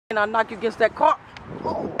And I'll knock you against that car.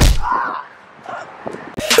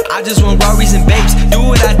 I just want Rories and babes. Do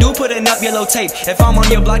what I do, putting up yellow tape. If I'm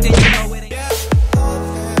on your block, then you know it ain't.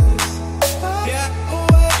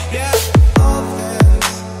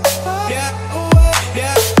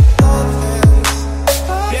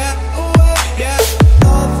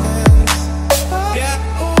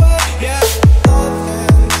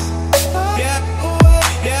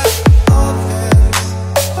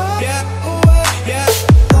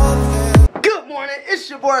 It's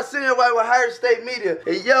your boy sitting right with HigherStateMedia.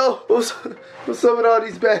 Hey yo, what's up with all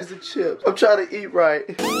these bags of chips? I'm trying to eat right.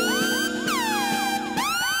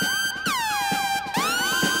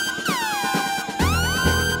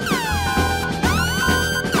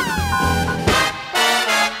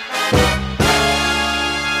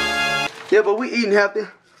 Yeah, but we eating healthy.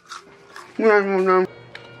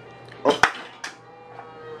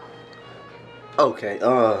 Okay,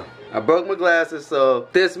 I broke my glasses, so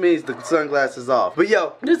this means the sunglasses off. But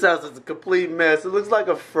yo, this house is a complete mess. It looks like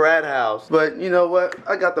a frat house. But you know what?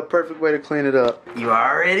 I got the perfect way to clean it up. You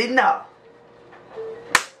already know.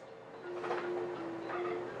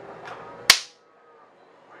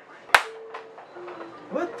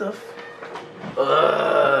 What the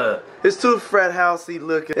f... It's too frat housey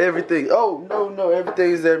looking. Everything. Oh, no,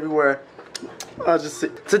 everything's everywhere. I'll just see.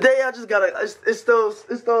 Today I just gotta, it's those,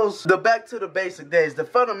 the back to the basic days, the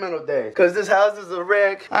fundamental days. Cause this house is a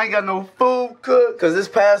wreck. I ain't got no food cooked. Cause this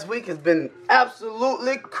past week has been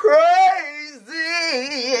absolutely crazy.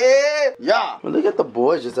 Yeah. Well, look at the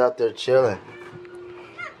boys just out there chilling.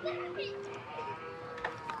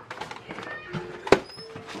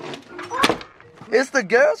 It's the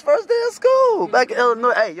girls' first day of school back in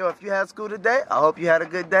Illinois. Hey, yo, if you had school today, I hope you had a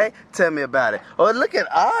good day. Tell me about it. Oh, look at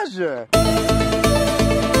Aja.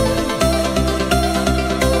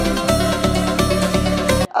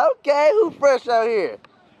 Okay, who fresh out here?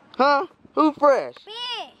 Huh? Who fresh? Me.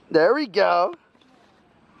 There we go.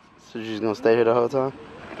 So you're just gonna stay here the whole time?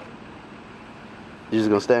 You just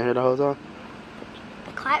gonna stay here the whole time?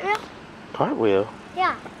 Cartwheel? Cartwheel?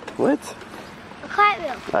 Yeah. What? A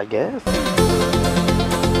cartwheel. I guess.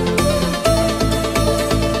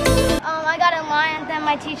 I got in line and then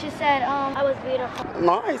my teacher said I was beautiful.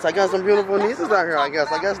 Nice. I got some beautiful nieces out here, I guess.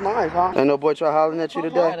 I guess nice, huh? Ain't no boy try hollering at you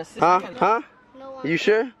today? Huh? Huh? No one. You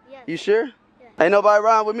sure? Yes. You sure? Yes. Ain't nobody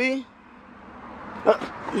riding with me?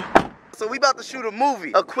 So we about to shoot a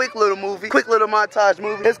movie, a quick little montage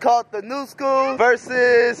movie. It's called The New School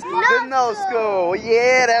versus The No School.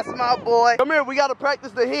 Yeah, that's my boy. Come here, we gotta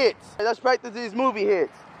practice the hits. Let's practice these movie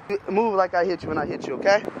hits. Move like I hit you when I hit you,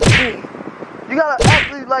 okay? You gotta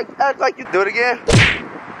act like you do it again.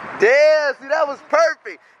 Yeah, see that was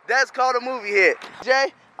perfect. That's called a movie hit.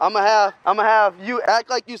 Jay, I'ma have you act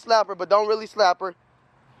like you slap her, but don't really slap her.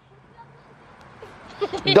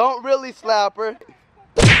 Don't really slap her.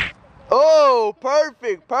 Oh,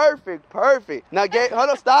 perfect. Now, Gabe, hold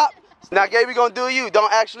on, stop. Now, Gabe, we gonna do you.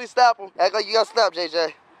 Don't actually slap him. Act like you got slapped,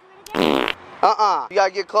 JJ. You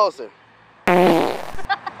gotta get closer.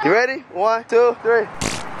 You ready? 1, 2, 3.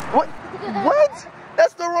 What? What?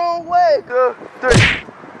 That's the wrong way. 2, 3.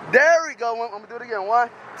 There we go. I'm gonna do it again. 1,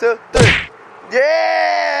 2, 3.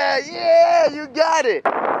 Yeah, you got it.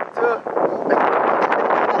 2.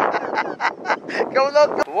 Come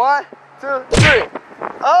on. 1, 2, 3.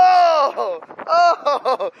 Oh,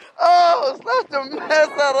 slap the mess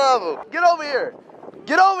out of him.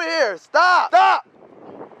 Get over here. Stop.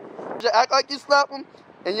 Just act like you slap him,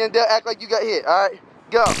 and then they'll act like you got hit. All right,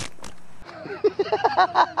 go.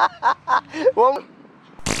 One.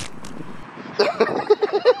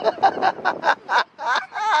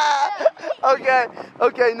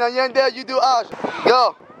 Okay, now Yandel, you do Aja.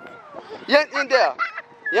 Go.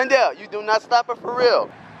 Yandel, you do not slap her for real.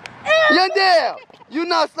 Yandel, you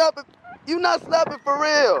not slapping for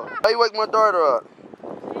real. Why you wake my daughter up?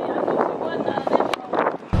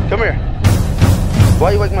 Come here.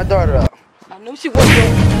 Why you wake my daughter up? I knew she wasn't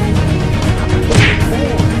going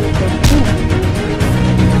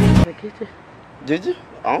to get you. Did you?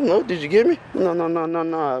 I don't know. Did you get me? No.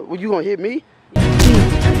 Well, you gonna hit me? So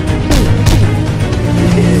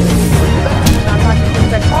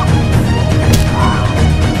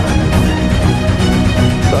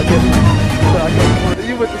I guess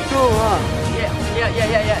you went to school, huh? Yeah.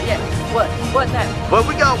 What now? But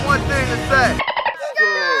we got one thing to say.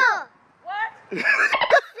 School. What?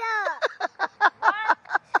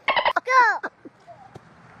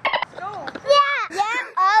 School.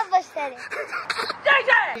 Yeah, all of us said it.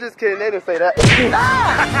 JJ! I'm just kidding, they didn't say that.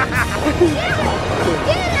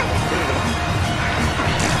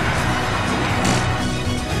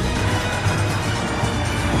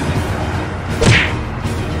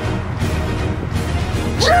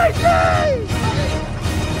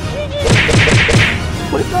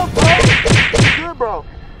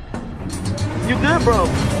 good, bro.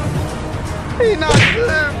 He not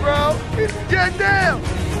good, bro. Get down.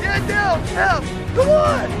 Get down. Help. Come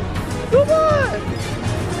on. Come on.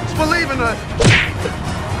 Just believe in us.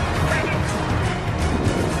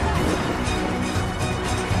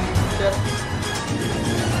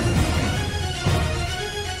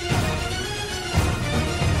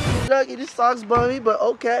 Lucky, this socks bummy, but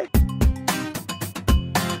okay.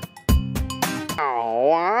 Oh,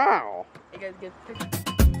 wow. You guys get the picture.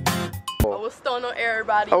 I was stoned on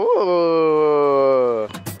everybody. Oh.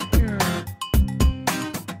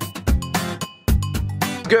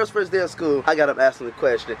 Girls' first day of school, I got up asking the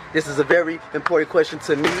question. This is a very important question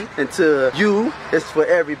to me and to you. It's for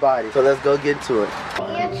everybody. So let's go get into it.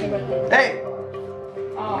 Hey!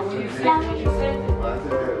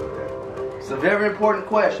 It's a very important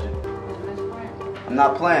question. I'm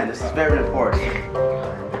not playing. This is very important.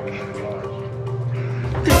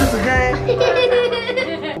 This is a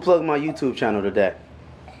game. Plug my YouTube channel today.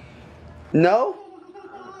 No?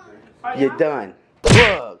 You're done.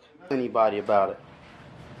 Plug anybody about it.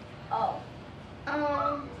 Oh.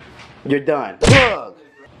 You're done. Plug.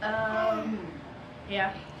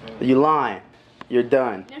 Yeah. You lying. You're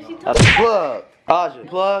done. Plug. Aja,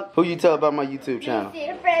 plug. Who you tell about my YouTube channel?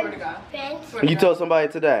 You told somebody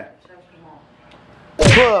today.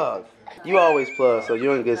 Plug. You always plug, so you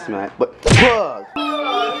don't get smacked. But plug.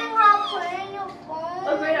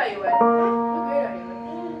 What grade are you in?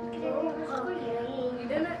 You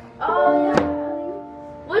didn't? Oh, yeah.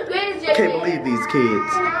 What grade is your Can't believe these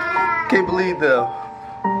kids. Can't believe them.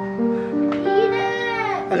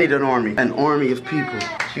 I need an army. An army of people.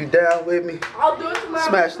 You down with me? I'll do it tomorrow.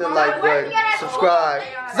 Smash that like button. Subscribe.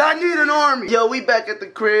 Cause I need an army. Yo, we back at the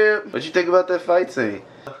crib. What you think about that fight scene?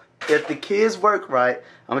 If the kids work right,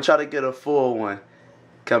 I'm gonna try to get a full one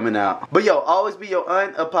coming out. But yo, always be your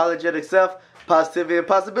unapologetic self. Positivity and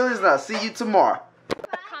possibilities. And I'll see you tomorrow.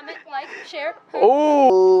 Comment, like, share.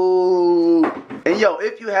 Ooh. And yo,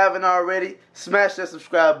 if you haven't already, smash that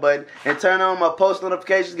subscribe button and turn on my post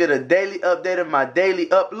notifications. Get a daily update of my daily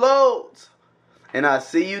uploads. And I'll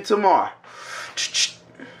see you tomorrow.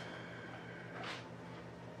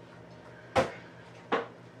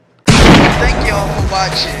 Thank y'all for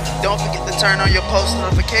watching. Don't forget to turn on your post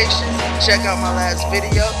notifications. Check out my last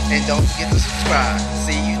video. And don't forget to subscribe.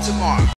 See you tomorrow.